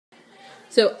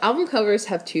So album covers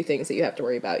have two things that you have to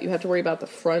worry about. You have to worry about the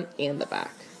front and the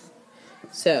back.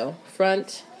 So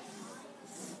front,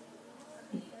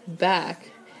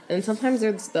 back, and sometimes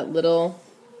there's that little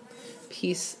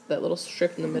piece, that little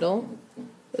strip in the middle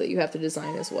that you have to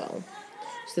design as well.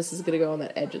 So this is going to go on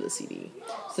that edge of the CD.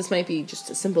 So this might be just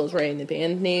as simple as writing the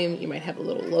band name. You might have a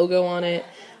little logo on it.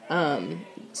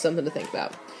 Something to think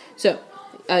about. So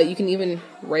you can even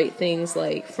write things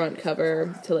like front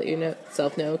cover to let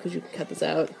yourself know, because you can cut this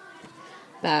out.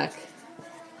 Back.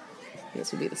 And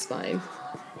this would be the spine.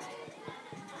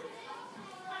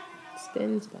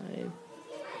 Spin, spine.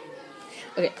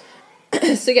 Okay.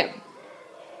 So yeah.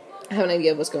 I have an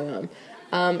idea of what's going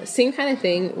on. Same kind of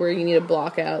thing where you need to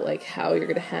block out like how you're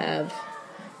going to have,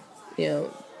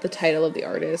 the title of the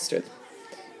artist, or,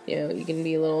 you can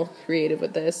be a little creative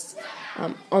with this.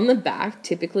 On the back,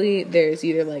 typically there's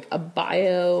either like a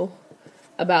bio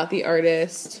about the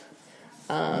artist.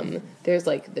 There's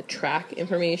like the track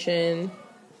information.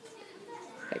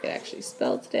 If I could actually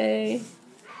spell today.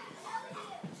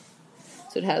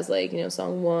 So it has like,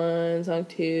 song 1, song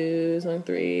 2, song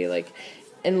 3, like,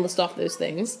 and list off those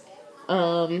things.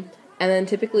 And then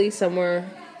typically somewhere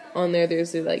on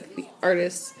there's like the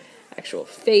artist's actual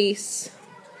face,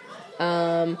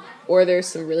 or there's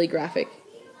some really graphic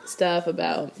stuff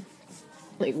about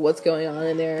like what's going on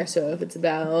in there. So if it's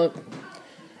about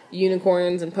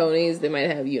unicorns and ponies, they might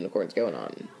have unicorns going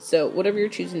on. So whatever you're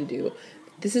choosing to do,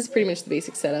 this is pretty much the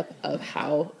basic setup of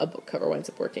how a book cover winds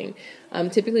up working.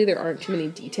 Typically there aren't too many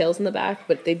details in the back,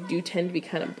 but they do tend to be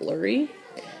kind of blurry.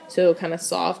 So kind of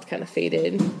soft, kind of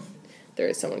faded. There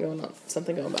is something going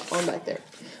on back there.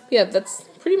 But yeah, that's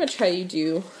pretty much how you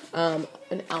do an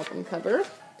album cover.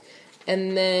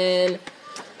 And then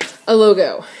a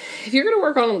logo. If you're going to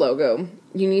work on a logo,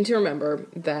 you need to remember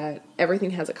that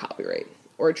everything has a copyright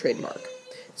or a trademark.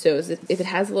 So if it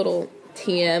has a little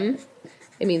TM,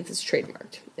 it means it's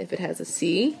trademarked. If it has a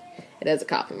C, it has a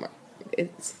copyright.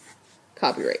 It's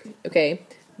copyright, okay?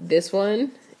 This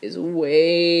one is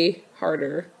way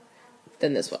harder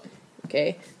than this one,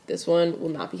 okay? This one will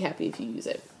not be happy if you use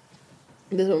it.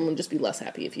 This one will just be less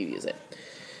happy if you use it.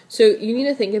 So you need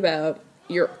to think about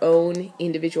your own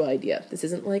individual idea. This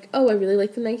isn't like, oh, I really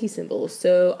like the Nike symbol,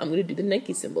 so I'm going to do the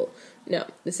Nike symbol. No,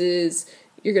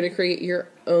 you're going to create your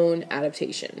own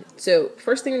adaptation. So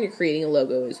first thing when you're creating a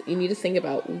logo is you need to think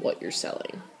about what you're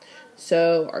selling.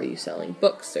 So are you selling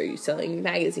books? Are you selling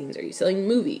magazines? Are you selling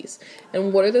movies?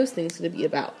 And what are those things going to be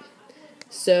about?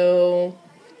 So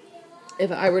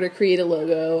if I were to create a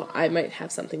logo, I might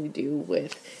have something to do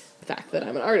with the fact that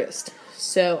I'm an artist.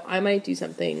 So I might do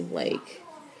something like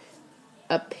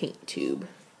a paint tube.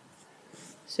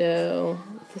 So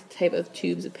the type of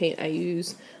tubes of paint I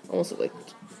use almost look like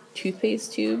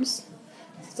toothpaste tubes.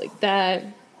 It's like that,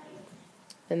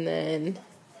 and then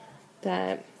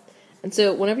that. And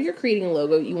so whenever you're creating a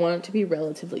logo, you want it to be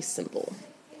relatively simple.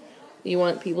 You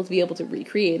want people to be able to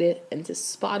recreate it and to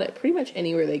spot it pretty much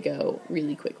anywhere they go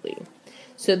really quickly.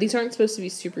 So these aren't supposed to be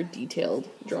super detailed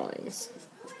drawings.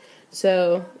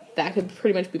 So that could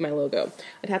pretty much be my logo.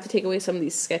 I'd have to take away some of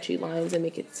these sketchy lines and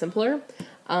make it simpler.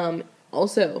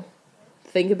 Also,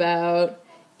 think about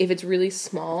if it's really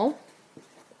small,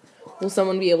 will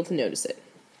someone be able to notice it?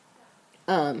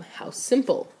 How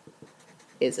simple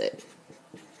is it?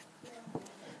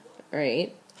 All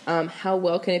right. How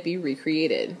well can it be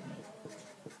recreated?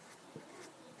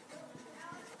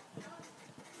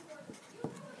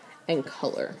 And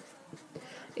color.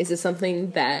 Is it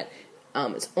something that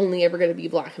is only ever going to be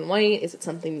black and white? Is it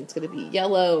something that's going to be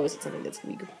yellow? Is it something that's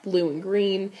going to be blue and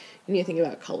green? You need to think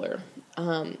about color.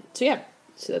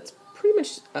 So that's pretty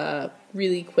much a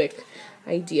really quick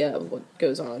idea of what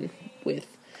goes on with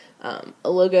a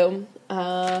logo.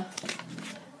 And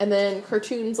then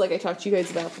cartoons, like I talked to you guys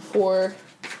about before,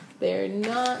 they're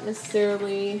not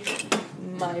necessarily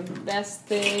my best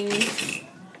thing.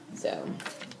 So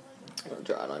I'll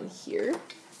draw it on here.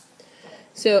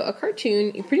 So a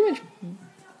cartoon, you pretty much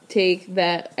take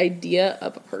that idea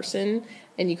of a person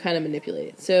and you kind of manipulate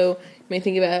it. So you may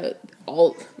think about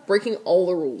breaking all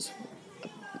the rules.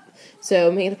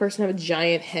 So making the person have a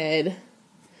giant head,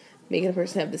 making the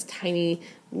person have this tiny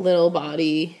little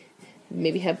body,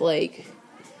 maybe have like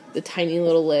the tiny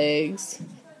little legs,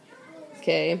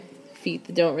 okay, feet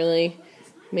that don't really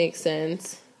make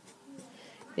sense.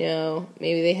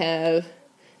 Maybe they have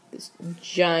this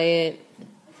giant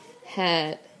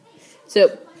hat.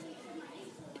 So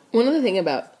one of the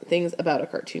things about a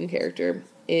cartoon character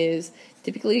is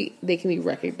typically they can be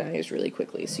recognized really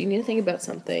quickly. So you need to think about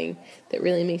something that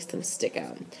really makes them stick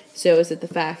out. So is it the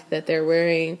fact that they're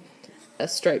wearing a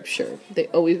striped shirt? They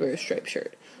always wear a striped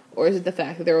shirt. Or is it the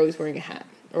fact that they're always wearing a hat?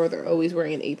 Or they're always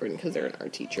wearing an apron because they're an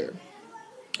art teacher?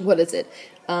 What is it?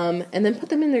 And then put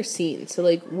them in their scene. So,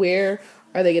 like, where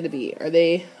are they going to be? Are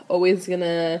they always going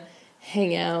to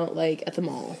hang out, like, at the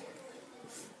mall?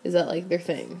 Is that, like, their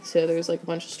thing? So there's, like, a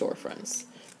bunch of storefronts.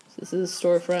 So this is a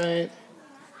storefront,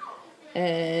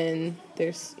 and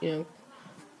there's, you know,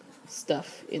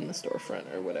 stuff in the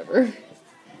storefront or whatever.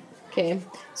 Okay,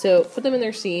 so put them in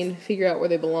their scene, figure out where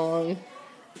they belong,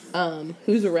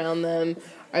 who's around them,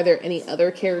 are there any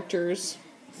other characters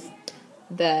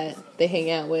that they hang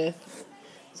out with.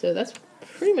 So that's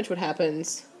pretty much what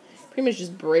happens. Pretty much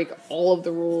just break all of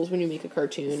the rules when you make a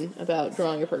cartoon about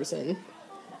drawing a person,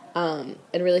 and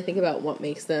really think about what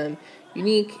makes them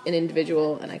unique and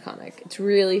individual and iconic. It's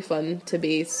really fun to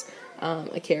base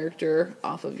a character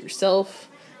off of yourself.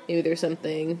 Maybe there's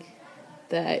something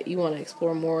that you want to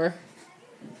explore more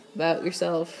about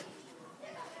yourself.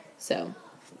 So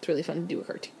it's really fun to do a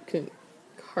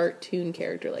cartoon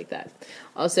character like that.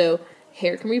 Also,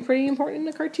 hair can be pretty important in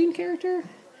a cartoon character,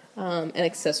 and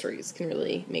accessories can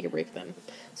really make or break them.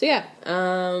 So yeah,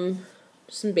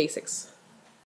 just some basics.